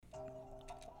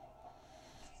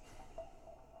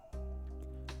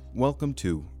Welcome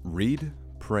to Read,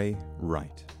 Pray,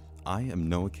 Write. I am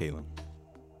Noah Kalin.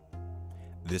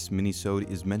 This minisode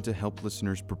is meant to help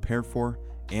listeners prepare for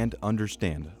and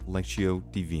understand Lectio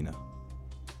Divina.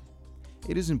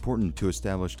 It is important to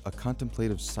establish a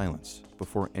contemplative silence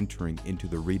before entering into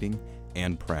the reading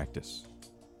and practice.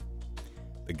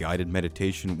 The guided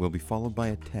meditation will be followed by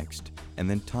a text and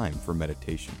then time for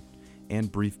meditation and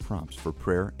brief prompts for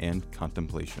prayer and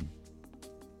contemplation.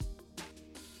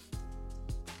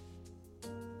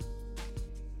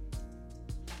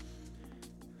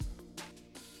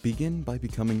 Begin by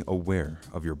becoming aware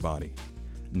of your body.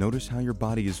 Notice how your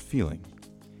body is feeling.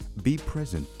 Be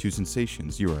present to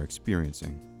sensations you are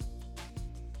experiencing.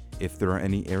 If there are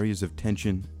any areas of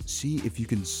tension, see if you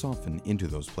can soften into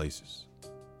those places.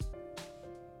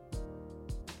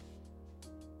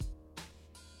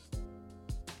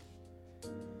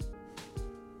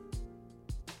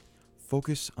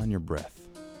 Focus on your breath.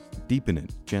 Deepen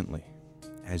it gently.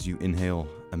 As you inhale,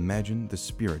 imagine the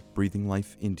Spirit breathing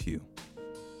life into you.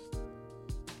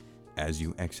 As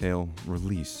you exhale,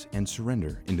 release and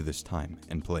surrender into this time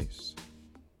and place.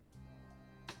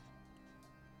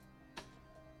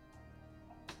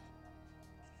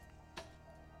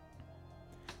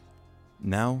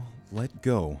 Now, let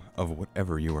go of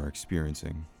whatever you are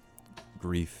experiencing.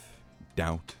 Grief,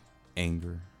 doubt,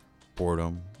 anger,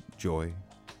 boredom, joy,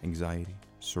 anxiety,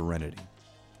 serenity.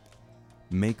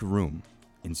 Make room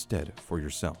instead for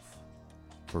yourself,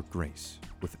 for grace,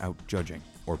 without judging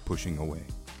or pushing away.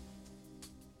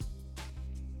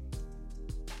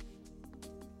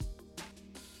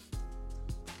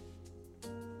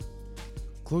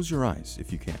 Close your eyes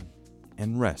if you can,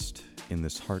 and rest in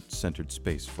this heart-centered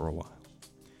space for a while.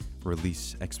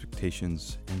 Release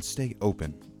expectations and stay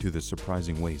open to the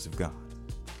surprising ways of God.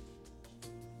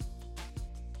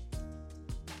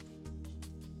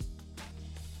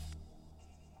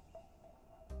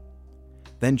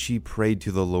 Then she prayed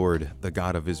to the Lord, the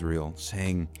God of Israel,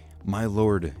 saying, "My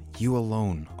Lord, you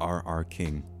alone are our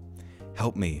King.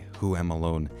 Help me, who am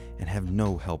alone and have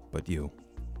no help but you.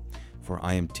 For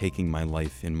I am taking my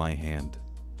life in my hand.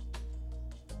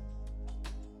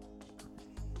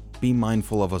 Be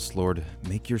mindful of us, Lord.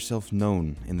 Make yourself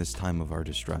known in this time of our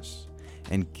distress,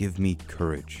 and give me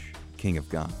courage, King of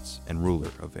gods and ruler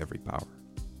of every power.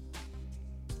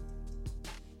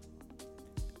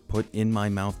 Put in my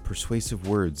mouth persuasive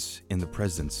words in the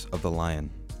presence of the lion,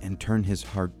 and turn his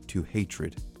heart to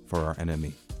hatred for our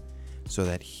enemy, so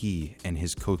that he and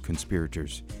his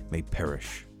co-conspirators may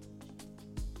perish.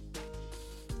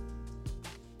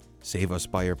 Save us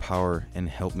by your power and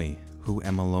help me, who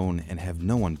am alone and have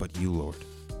no one but you, Lord.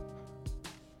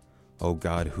 O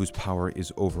God, whose power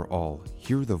is over all,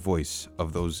 hear the voice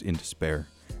of those in despair.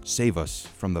 Save us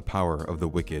from the power of the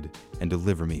wicked and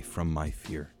deliver me from my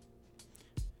fear."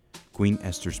 Queen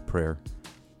Esther's Prayer,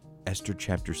 Esther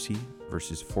chapter C,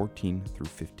 verses 14 through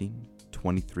 15,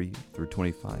 23 through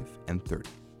 25, and 30.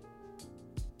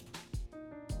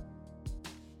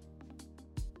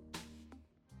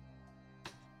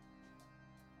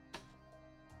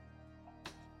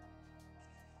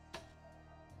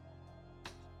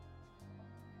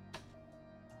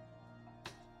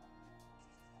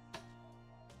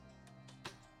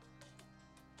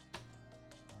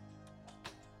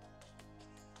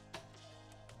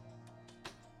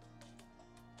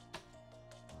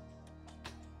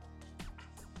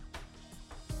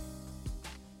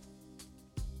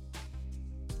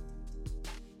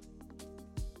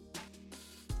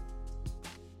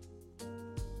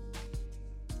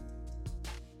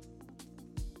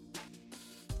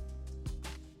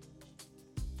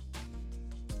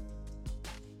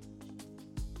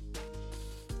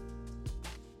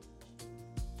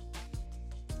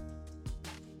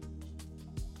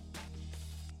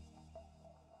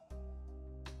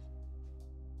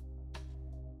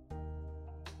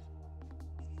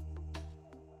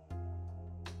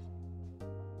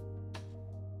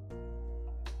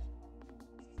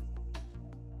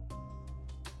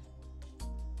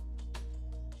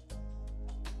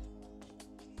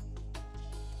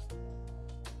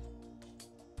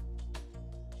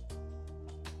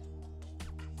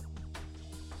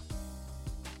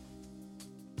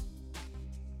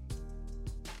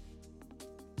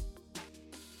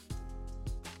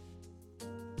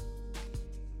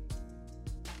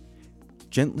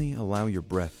 Gently allow your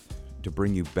breath to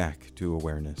bring you back to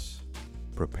awareness.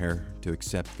 Prepare to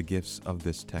accept the gifts of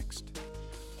this text,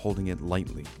 holding it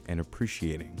lightly and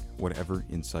appreciating whatever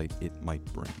insight it might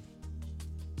bring.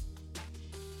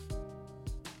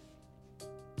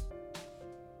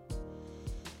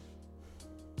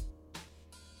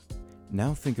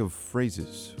 Now think of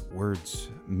phrases, words,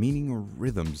 meaning, or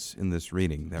rhythms in this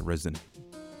reading that resonate.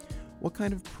 What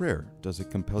kind of prayer does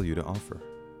it compel you to offer?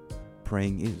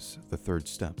 Praying is the third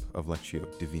step of Lectio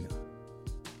Divina.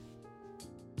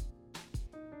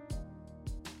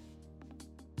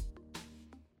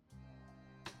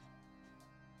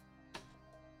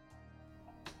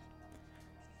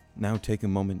 Now take a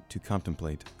moment to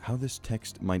contemplate how this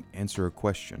text might answer a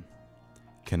question,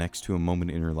 connects to a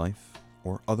moment in your life,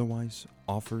 or otherwise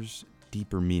offers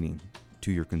deeper meaning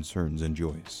to your concerns and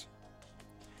joys.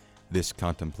 This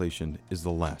contemplation is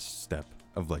the last step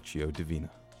of Lectio Divina.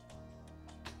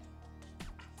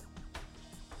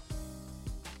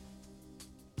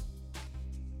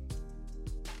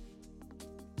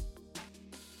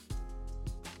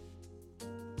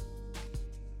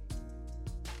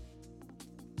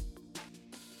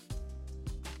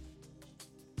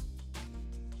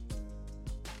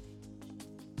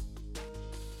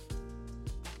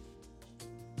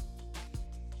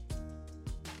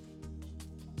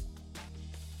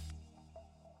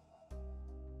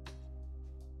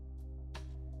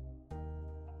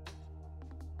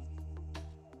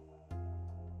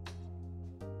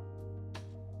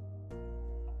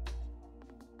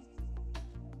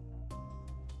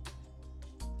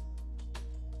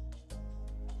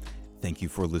 Thank you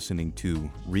for listening to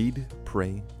Read,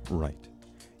 Pray, Write.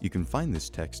 You can find this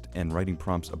text and writing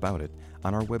prompts about it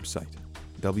on our website,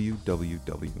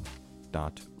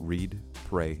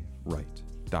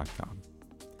 www.readpraywrite.com.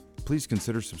 Please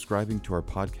consider subscribing to our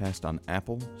podcast on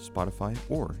Apple, Spotify,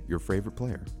 or your favorite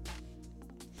player.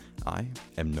 I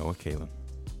am Noah Kalin.